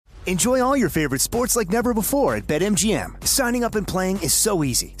Enjoy all your favorite sports like never before at BetMGM. Signing up and playing is so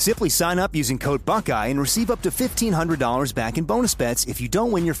easy. Simply sign up using code Buckeye and receive up to $1,500 back in bonus bets if you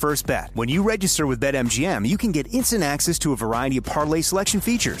don't win your first bet. When you register with BetMGM, you can get instant access to a variety of parlay selection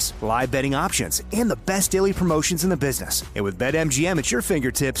features, live betting options, and the best daily promotions in the business. And with BetMGM at your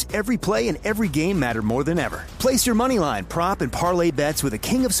fingertips, every play and every game matter more than ever. Place your moneyline, prop, and parlay bets with the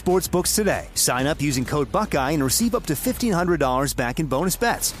king of sportsbooks today. Sign up using code Buckeye and receive up to $1,500 back in bonus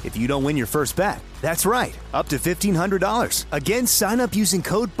bets if you don't win your first bet. That's right, up to $1,500. Again, sign up using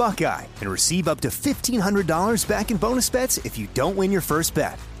code Buckeye and receive up to $1,500 back in bonus bets if you don't win your first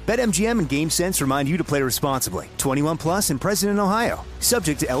bet. BetMGM and GameSense remind you to play responsibly. 21 plus and present in Ohio.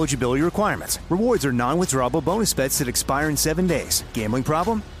 Subject to eligibility requirements. Rewards are non-withdrawable bonus bets that expire in 7 days. Gambling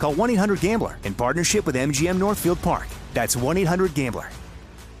problem? Call 1-800-GAMBLER in partnership with MGM Northfield Park. That's 1-800-GAMBLER.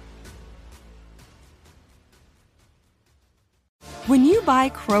 When you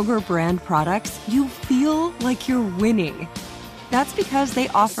buy Kroger brand products, you feel like you're winning. That's because they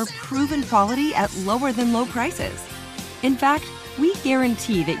offer proven quality at lower than low prices. In fact, we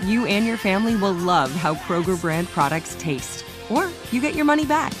guarantee that you and your family will love how Kroger brand products taste, or you get your money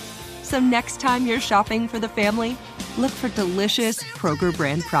back. So next time you're shopping for the family, look for delicious Kroger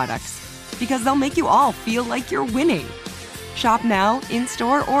brand products, because they'll make you all feel like you're winning. Shop now,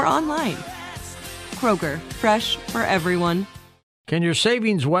 in-store, or online. Kroger, fresh for everyone. Can your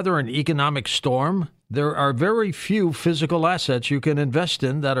savings weather an economic storm? There are very few physical assets you can invest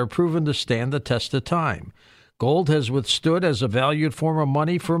in that are proven to stand the test of time. Gold has withstood as a valued form of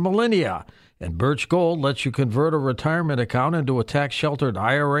money for millennia, and Birch Gold lets you convert a retirement account into a tax-sheltered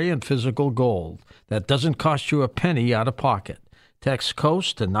IRA in physical gold. That doesn't cost you a penny out of pocket. Text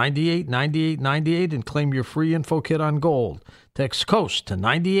COAST to 989898 and claim your free info kit on gold. Text COAST to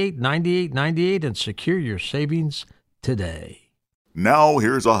 989898 and secure your savings today. Now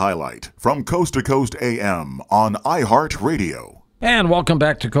here's a highlight from Coast to Coast AM on iHeartRadio. And welcome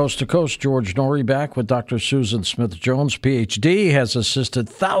back to Coast. George Norrie back with Dr. Susan Smith-Jones, Ph.D., has assisted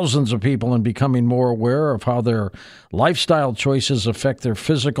thousands of people in becoming more aware of how their lifestyle choices affect their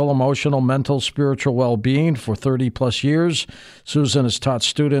physical, emotional, mental, spiritual well-being for 30-plus years. Susan has taught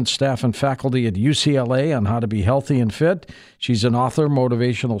students, staff, and faculty at UCLA on how to be healthy and fit. She's an author,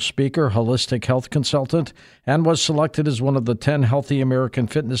 motivational speaker, holistic health consultant, and was selected as one of the 10 healthy American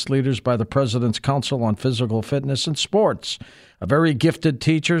fitness leaders by the President's Council on Physical Fitness and Sports. A very gifted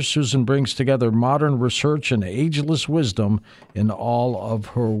teacher, Susan brings together modern research and ageless wisdom in all of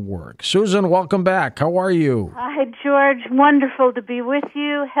her work. Susan, welcome back. How are you? Hi, George. Wonderful to be with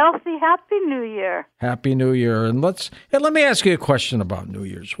you. Healthy, Happy New Year. Happy New Year. And let me ask you a question about New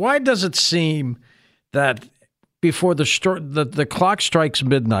Year's. Why does it seem that before the clock strikes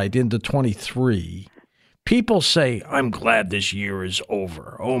midnight into 23, people say, I'm glad this year is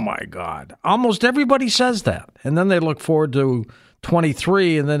over. Oh, my God. Almost everybody says that. And then they look forward to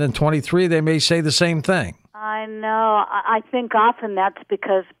 23, and then in 23 they may say the same thing. I know. I think often that's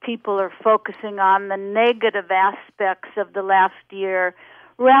because people are focusing on the negative aspects of the last year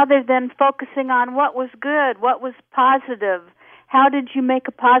rather than focusing on what was good, what was positive. How did you make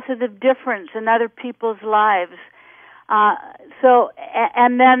a positive difference in other people's lives?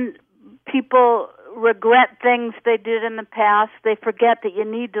 And then people regret things they did in the past. They forget that you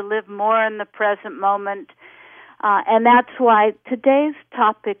need to live more in the present moment. And that's why today's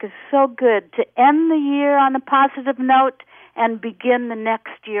topic is so good, to end the year on a positive note and begin the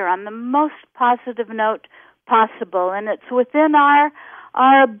next year on the most positive note possible. And it's within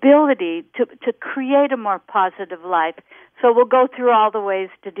our ability to create a more positive life. So we'll go through all the ways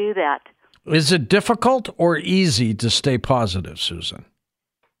to do that. Is it difficult or easy to stay positive, Susan?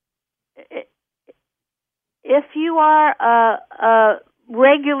 If you are a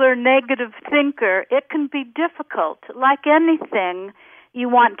regular negative thinker, it can be difficult. Like anything you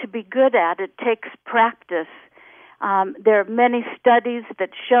want to be good at, it takes practice. There are many studies that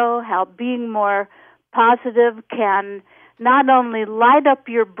show how being more positive can not only light up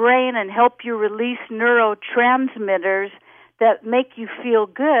your brain and help you release neurotransmitters that make you feel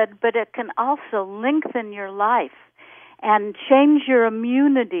good, but it can also lengthen your life and change your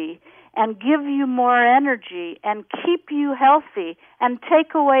immunity and give you more energy and keep you healthy and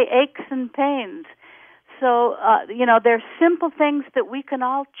take away aches and pains. So, there's simple things that we can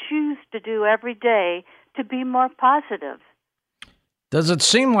all choose to do every day to be more positive. Does it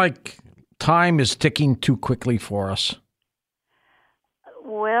seem like time is ticking too quickly for us?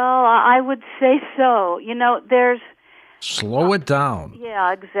 Well, I would say so. Slow it down.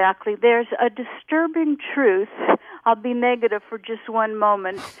 Yeah, exactly. There's a disturbing truth I'll be negative for just one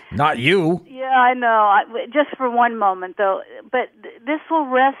moment. Not you. Yeah, I know. Just for one moment, though. But this will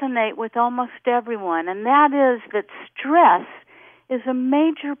resonate with almost everyone, and that is that stress is a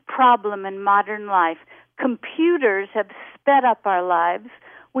major problem in modern life. Computers have sped up our lives.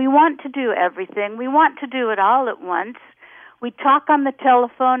 We want to do everything. We want to do it all at once. We talk on the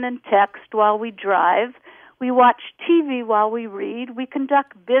telephone and text while we drive. We watch TV while we read. We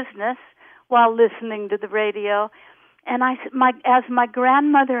conduct business while listening to the radio. And as my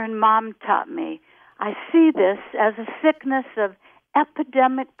grandmother and mom taught me, I see this as a sickness of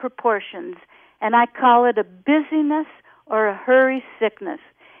epidemic proportions, and I call it a busyness or a hurry sickness.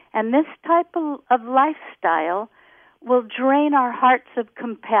 And this type of lifestyle will drain our hearts of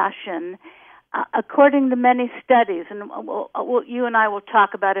compassion, according to many studies, and you and I will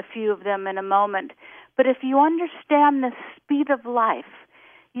talk about a few of them in a moment. But if you understand the speed of life,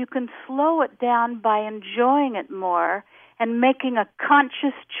 you can slow it down by enjoying it more and making a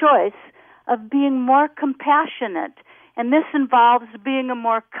conscious choice of being more compassionate. And this involves being a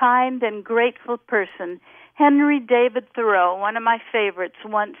more kind and grateful person. Henry David Thoreau, one of my favorites,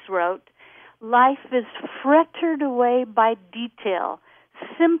 once wrote, "Life is frettered away by detail.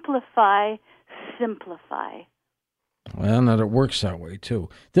 Simplify, simplify." Well, and that it works that way, too.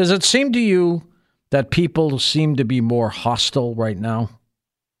 Does it seem to you that people seem to be more hostile right now?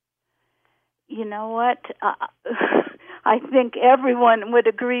 You know what? I think everyone would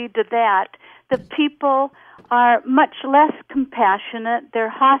agree to that. The people are much less compassionate. They're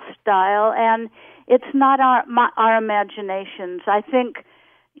hostile, and it's not our imaginations. I think,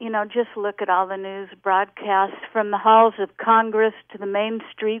 just look at all the news broadcasts from the halls of Congress to the main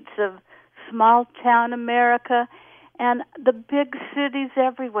streets of small-town America and the big cities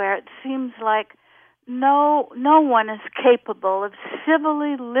everywhere. It seems like no one is capable of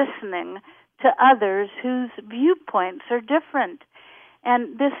civilly listening to others whose viewpoints are different.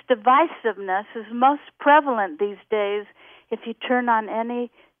 And this divisiveness is most prevalent these days if you turn on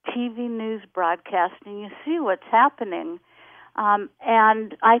any TV news broadcast and you see what's happening.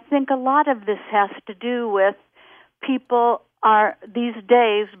 And I think a lot of this has to do with people are these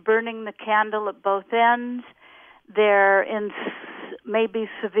days burning the candle at both ends. They're in maybe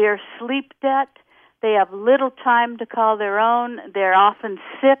severe sleep debt. They have little time to call their own. They're often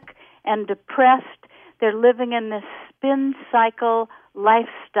sick and depressed. They're living in this spin cycle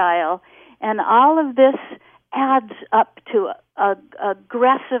lifestyle. And all of this adds up to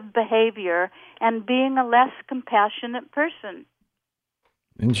aggressive behavior and being a less compassionate person.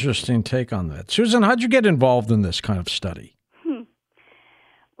 Interesting take on that. Susan, how'd you get involved in this kind of study?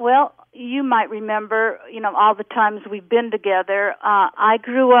 Well, you might remember, all the times we've been together. I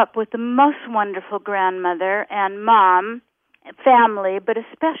grew up with the most wonderful grandmother and mom, family, but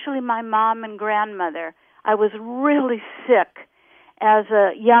especially my mom and grandmother. I was really sick as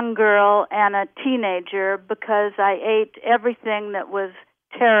a young girl and a teenager because I ate everything that was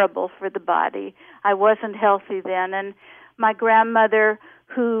terrible for the body. I wasn't healthy then, and my grandmother,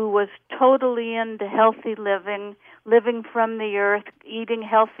 who was totally into healthy living from the earth, eating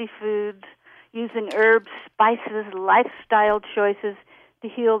healthy foods, using herbs, spices, lifestyle choices to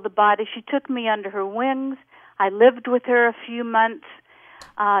heal the body. She took me under her wings. I lived with her a few months.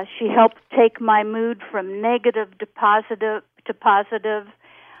 She helped take my mood from negative to positive.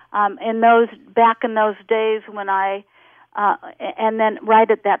 Back in those days when and then right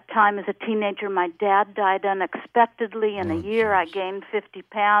at that time as a teenager, my dad died unexpectedly. In a year, I gained 50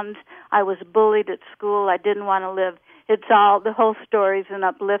 pounds. I was bullied at school. I didn't want to live. The whole story's an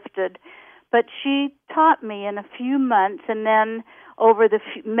uplifted. But she taught me in a few months, and then over the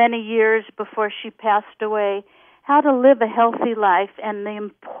many years before she passed away, how to live a healthy life and the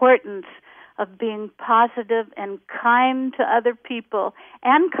importance of being positive and kind to other people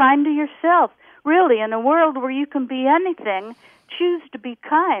and kind to yourself. Really, in a world where you can be anything, choose to be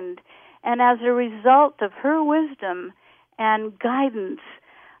kind. And as a result of her wisdom and guidance,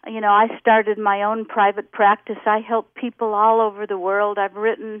 I started my own private practice. I help people all over the world. I've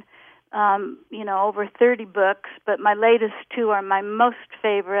written, over 30 books, but my latest 2 are my most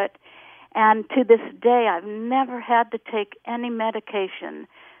favorite. And to this day, I've never had to take any medication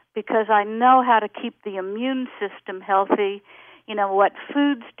because I know how to keep the immune system healthy, what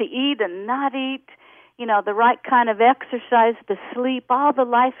foods to eat and not eat, the right kind of exercise, the sleep, all the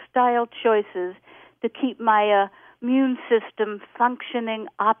lifestyle choices to keep my immune system functioning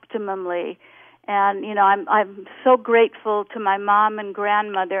optimally. And, I'm so grateful to my mom and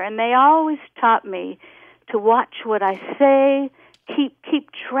grandmother, and they always taught me to watch what I say,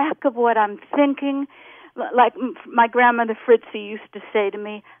 keep track of what I'm thinking, Like my grandmother Fritzie used to say to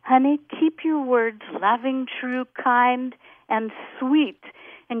me, honey, keep your words loving, true, kind, and sweet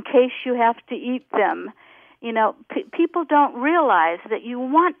in case you have to eat them. You know, people don't realize that you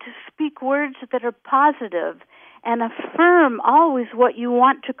want to speak words that are positive and affirm always what you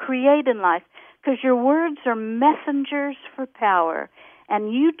want to create in life, because your words are messengers for power,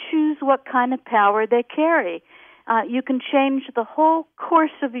 and you choose what kind of power they carry. You can change the whole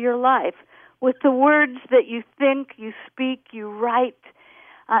course of your life with the words that you think, you speak, you write.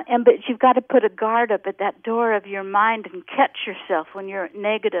 But you've got to put a guard up at that door of your mind and catch yourself when you're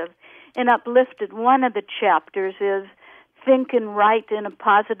negative. In Uplifted, one of the chapters is think and write in a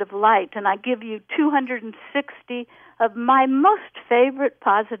positive light. And I give you 260 of my most favorite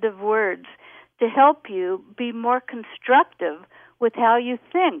positive words to help you be more constructive with how you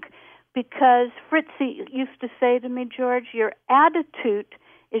think. Because Fritzie used to say to me, George, your attitude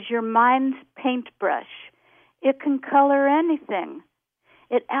is your mind's paintbrush. It can color anything.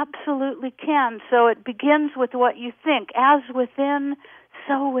 It absolutely can. So it begins with what you think. As within,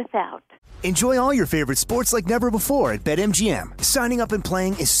 so without. Enjoy all your favorite sports like never before at BetMGM. Signing up and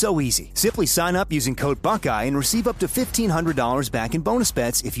playing is so easy. Simply sign up using code Buckeye and receive up to $1,500 back in bonus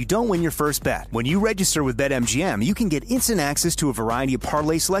bets if you don't win your first bet. When you register with BetMGM, you can get instant access to a variety of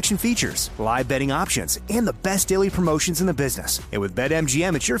parlay selection features, live betting options, and the best daily promotions in the business. And with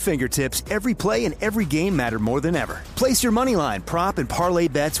BetMGM at your fingertips, every play and every game matter more than ever. Place your moneyline, prop, and parlay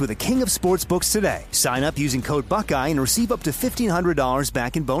bets with the king of sportsbooks today. Sign up using code Buckeye and receive up to $1,500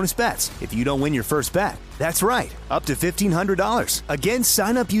 back in bonus bets if you don't win your first bet. That's right, up to $1,500. Again,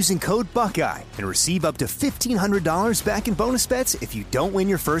 sign up using code Buckeye and receive up to $1,500 back in bonus bets if you don't win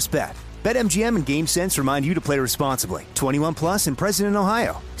your first bet. BetMGM and GameSense remind you to play responsibly. 21 plus and present in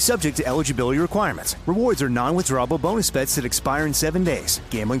Ohio. Subject to eligibility requirements. Rewards are non-withdrawable bonus bets that expire in 7 days.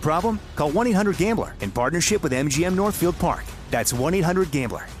 Gambling problem? Call 1-800-GAMBLER in partnership with MGM Northfield Park. That's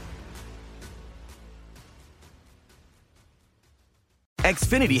 1-800-GAMBLER.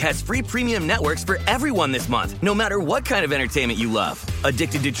 Xfinity has free premium networks for everyone this month, no matter what kind of entertainment you love.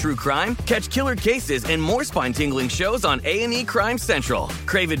 Addicted to true crime? Catch killer cases and more spine-tingling shows on A&E Crime Central.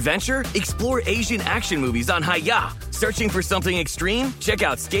 Crave adventure? Explore Asian action movies on Hi-Ya. Searching for something extreme? Check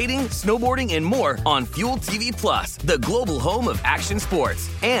out skating, snowboarding, and more on Fuel TV Plus, the global home of action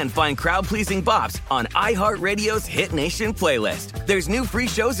sports. And find crowd-pleasing bops on iHeartRadio's Hit Nation playlist. There's new free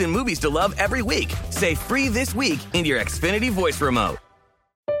shows and movies to love every week. Say free this week in your Xfinity voice remote.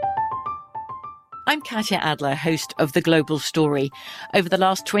 I'm Katya Adler, host of The Global Story. Over the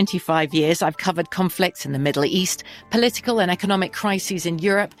last 25 years, I've covered conflicts in the Middle East, political and economic crises in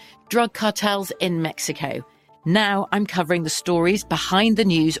Europe, drug cartels in Mexico. Now I'm covering the stories behind the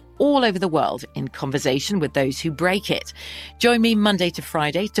news all over the world in conversation with those who break it. Join me Monday to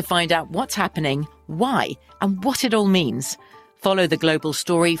Friday to find out what's happening, why, and what it all means. Follow The Global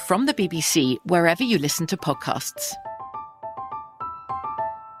Story from the BBC wherever you listen to podcasts.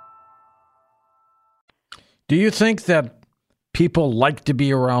 Do you think that people like to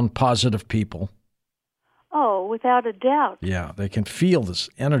be around positive people? Oh, without a doubt. Yeah, they can feel this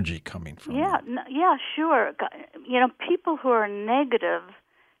energy coming from them. Yeah, sure. You know, people who are negative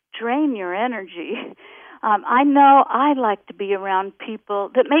drain your energy. I know I like to be around people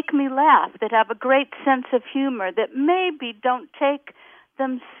that make me laugh, that have a great sense of humor, that maybe don't take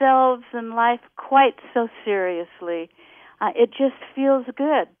themselves and life quite so seriously. It just feels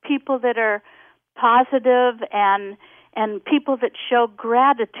good. People that are positive and people that show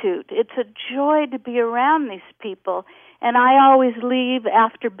gratitude. It's a joy to be around these people, and I always leave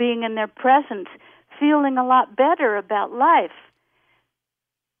after being in their presence feeling a lot better about life.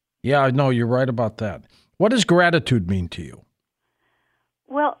 Yeah, I know, you're right about that. What does gratitude mean to you?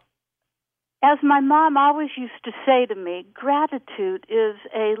 Well, as my mom always used to say to me, gratitude is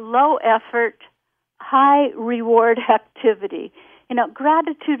a low-effort, high-reward activity. You know,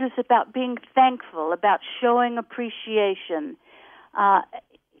 gratitude is about being thankful, about showing appreciation.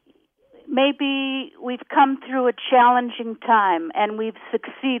 Maybe we've come through a challenging time and we've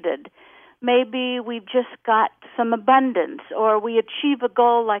succeeded. Maybe we've just got some abundance, or we achieve a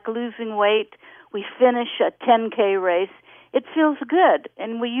goal like losing weight, we finish a 10K race. It feels good,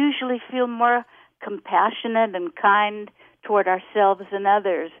 and we usually feel more compassionate and kind toward ourselves and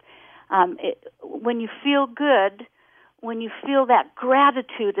others. When you feel good, when you feel that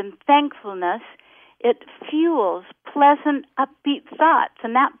gratitude and thankfulness, it fuels pleasant, upbeat thoughts,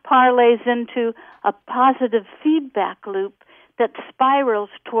 and that parlays into a positive feedback loop that spirals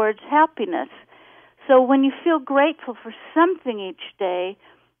towards happiness. So when you feel grateful for something each day,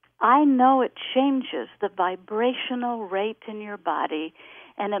 I know it changes the vibrational rate in your body,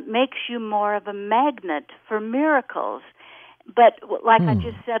 and it makes you more of a magnet for miracles. But like I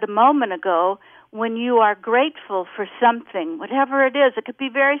just said a moment ago, when you are grateful for something, whatever it is, it could be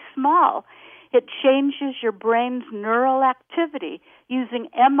very small, it changes your brain's neural activity. Using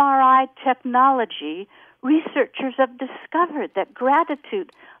MRI technology, researchers have discovered that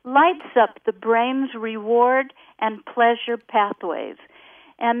gratitude lights up the brain's reward and pleasure pathways.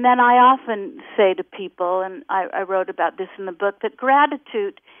 And then I often say to people, and I wrote about this in the book, that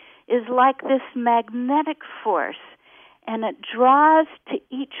gratitude is like this magnetic force, and it draws to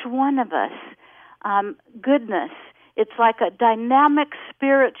each one of us goodness. It's like a dynamic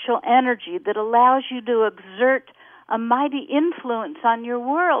spiritual energy that allows you to exert a mighty influence on your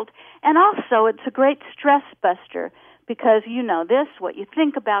world. And also, it's a great stress buster because you know this, what you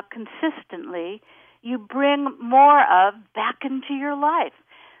think about consistently, you bring more of back into your life.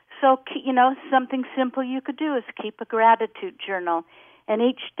 So, you know, something simple you could do is keep a gratitude journal. And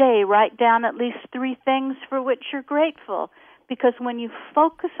each day, write down at least 3 things for which you're grateful. Because when you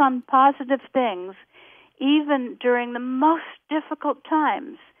focus on positive things, even during the most difficult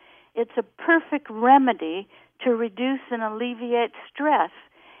times, it's a perfect remedy to reduce and alleviate stress.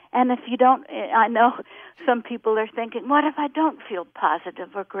 And if you don't, I know some people are thinking, what if I don't feel positive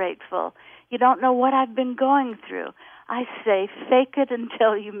or grateful? You don't know what I've been going through. I say, fake it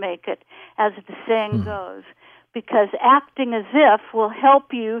until you make it, as the saying goes, because acting as if will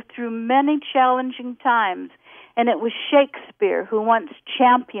help you through many challenging times. And it was Shakespeare who once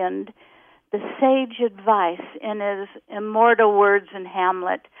championed the sage advice in his immortal words in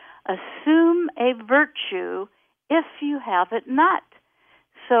Hamlet, assume a virtue if you have it not.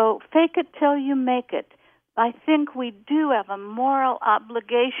 So fake it till you make it. I think we do have a moral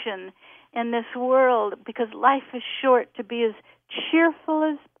obligation in this world because life is short to be as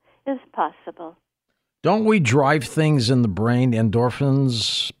cheerful as possible. Don't we drive things in the brain,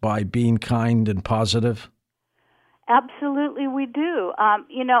 endorphins, by being kind and positive? Absolutely, we do.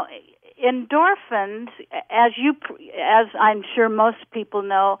 You know, endorphins, as I'm sure most people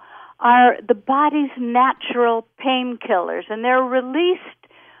know, are the body's natural painkillers, and they're released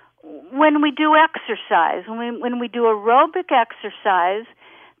when we do exercise. When we do aerobic exercise,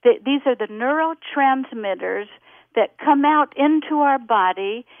 these are the neurotransmitters that come out into our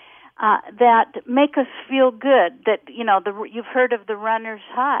body that make us feel good. That, you know, you've heard of the runner's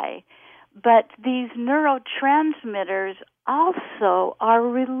high. But these neurotransmitters also are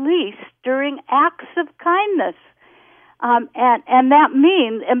released during acts of kindness. And that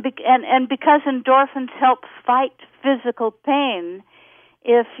means, and because endorphins help fight physical pain,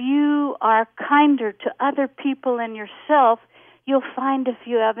 if you are kinder to other people and yourself, you'll find if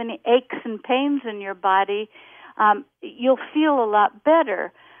you have any aches and pains in your body, you'll feel a lot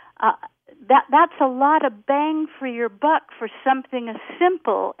better. That's a lot of bang for your buck for something as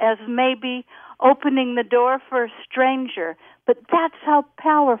simple as maybe opening the door for a stranger. But that's how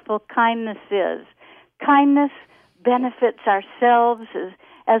powerful kindness is. Kindness benefits ourselves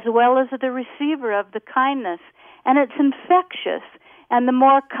as well as the receiver of the kindness. And it's infectious. And the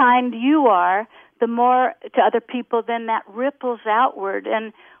more kind you are, the more to other people, then that ripples outward.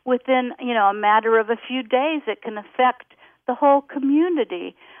 And within, you know, a matter of a few days, it can affect the whole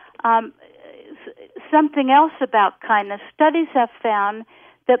community. Something else about kindness, studies have found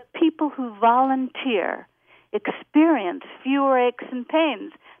that people who volunteer experience fewer aches and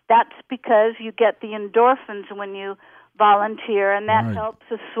pains. That's because you get the endorphins when you volunteer, and that helps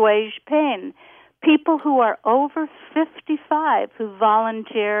assuage pain. People who are over 55 who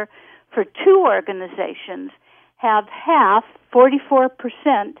volunteer for 2 organizations have 44%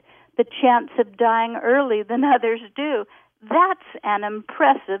 the chance of dying early than others do. That's an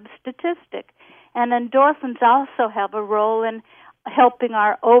impressive statistic. And endorphins also have a role in helping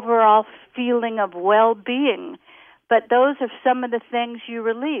our overall feeling of well-being. But those are some of the things you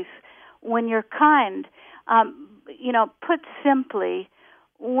release when you're kind. You know, put simply,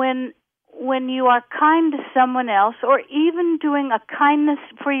 when you are kind to someone else, or even doing a kindness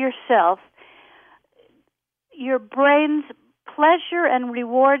for yourself, your brain's pleasure and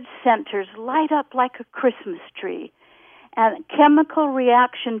reward centers light up like a Christmas tree. And a chemical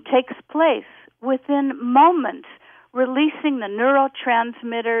reaction takes place within moments, releasing the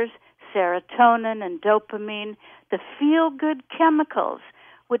neurotransmitters, serotonin and dopamine, the feel-good chemicals,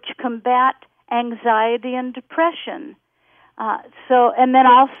 which combat anxiety and depression. And then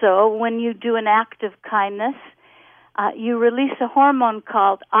also, when you do an act of kindness, you release a hormone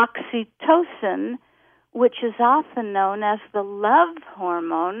called oxytocin, which is often known as the love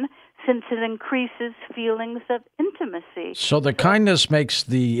hormone, since it increases feelings of intimacy. So the kindness makes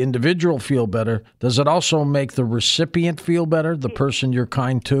the individual feel better. Does it also make the recipient feel better, the person you're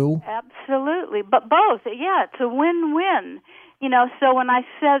kind to? Absolutely. But both. Yeah, it's a win-win. So when I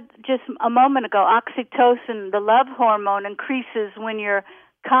said just a moment ago, oxytocin, the love hormone, increases when you're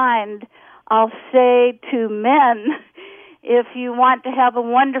kind, I'll say to men, if you want to have a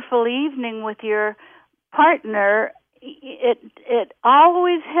wonderful evening with your partner, it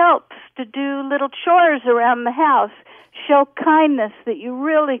always helps to do little chores around the house. Show kindness, that you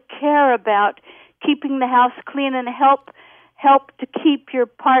really care about keeping the house clean, and help to keep your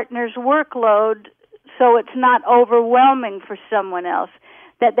partner's workload so it's not overwhelming for someone else.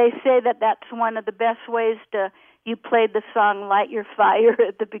 That they say that's one of the best ways to, you played the song Light Your Fire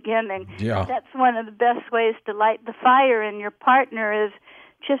at the beginning. Yeah. That's one of the best ways to light the fire in your partner, is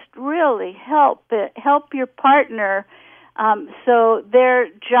just really help your partner. So their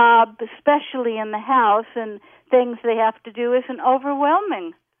job, especially in the house and things they have to do, isn't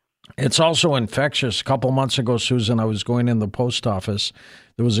overwhelming. It's also infectious. A couple months ago, Susan, I was going in the post office.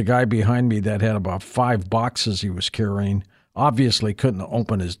 There was a guy behind me that had about 5 boxes he was carrying. Obviously couldn't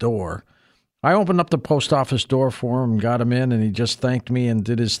open his door. I opened up the post office door for him, got him in, and he just thanked me and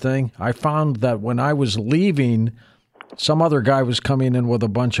did his thing. I found that when I was leaving, some other guy was coming in with a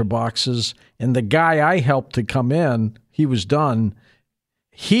bunch of boxes, and the guy I helped to come in, he was done.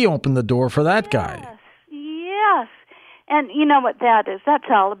 He opened the door for that guy. Yes. And you know what that is? That's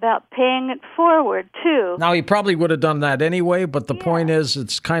all about paying it forward, too. Now, he probably would have done that anyway, but the point is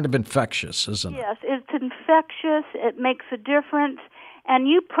it's kind of infectious, isn't it? Yes, it's infectious. It makes a difference. And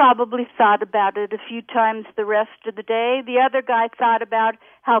you probably thought about it a few times the rest of the day. The other guy thought about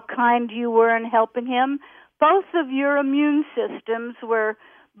how kind you were in helping him. Both of your immune systems were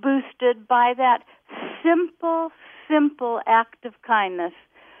boosted by that simple act of kindness.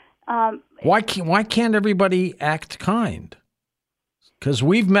 Why can't everybody act kind? Because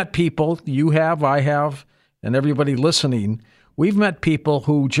we've met people, you have, I have, and everybody listening, we've met people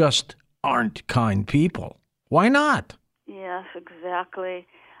who just aren't kind people. Why not? Yes, exactly.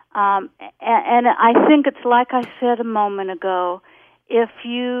 And I think it's like I said a moment ago. If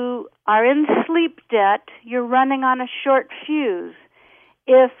you are in sleep debt, you're running on a short fuse.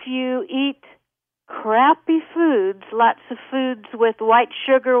 If you eat crappy foods, lots of foods with white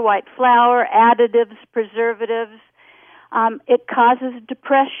sugar, white flour, additives, preservatives, it causes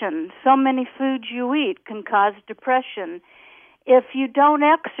depression. So many foods you eat can cause depression. If you don't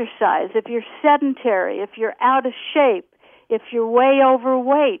exercise, if you're sedentary, if you're out of shape, if you're way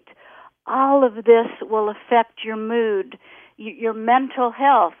overweight, all of this will affect your mood, your mental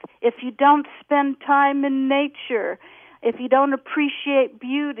health. If you don't spend time in nature, if you don't appreciate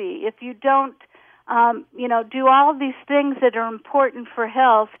beauty, if you don't do all these things that are important for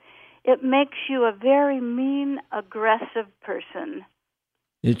health, it makes you a very mean, aggressive person.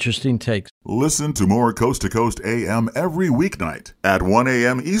 Interesting takes. Listen to more Coast to Coast AM every weeknight at 1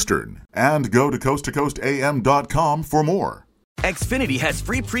 a.m. Eastern, and go to coasttocoastam.com for more. Xfinity has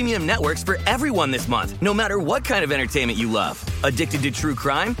free premium networks for everyone this month, no matter what kind of entertainment you love. Addicted to true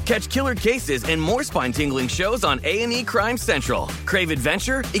crime? Catch killer cases and more spine-tingling shows on A&E Crime Central. Crave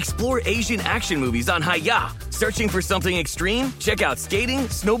adventure? Explore Asian action movies on Hi-YAH. Searching for something extreme? Check out skating,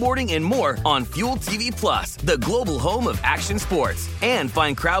 snowboarding, and more on Fuel TV Plus, the global home of action sports. And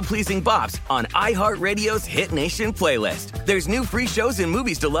find crowd-pleasing bops on iHeartRadio's Hit Nation playlist. There's new free shows and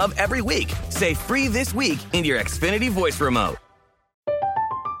movies to love every week. Say free this week in your Xfinity voice remote.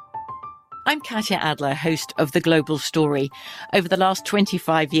 I'm Katya Adler, host of The Global Story. Over the last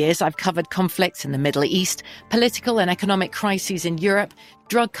 25 years, I've covered conflicts in the Middle East, political and economic crises in Europe,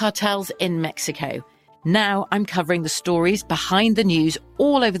 drug cartels in Mexico. Now I'm covering the stories behind the news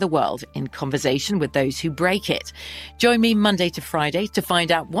all over the world in conversation with those who break it. Join me Monday to Friday to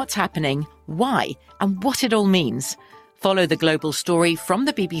find out what's happening, why, and what it all means. Follow The Global Story from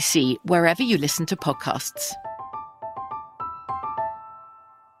the BBC wherever you listen to podcasts.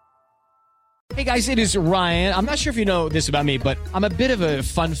 Hey guys, it is Ryan. I'm not sure if you know this about me, but I'm a bit of a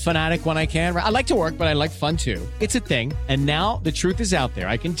fun fanatic when I can. I like to work, but I like fun too. It's a thing. And now the truth is out there.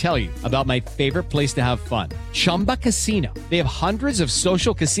 I can tell you about my favorite place to have fun. Chumba Casino. They have hundreds of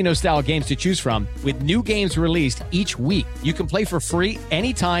social casino style games to choose from with new games released each week. You can play for free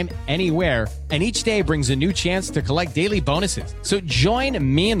anytime, anywhere. And each day brings a new chance to collect daily bonuses. So join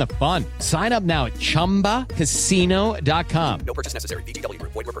me in the fun. Sign up now at ChumbaCasino.com. No purchase necessary. VGW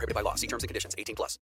Group. Void where prohibited by law. See terms and conditions. 18+.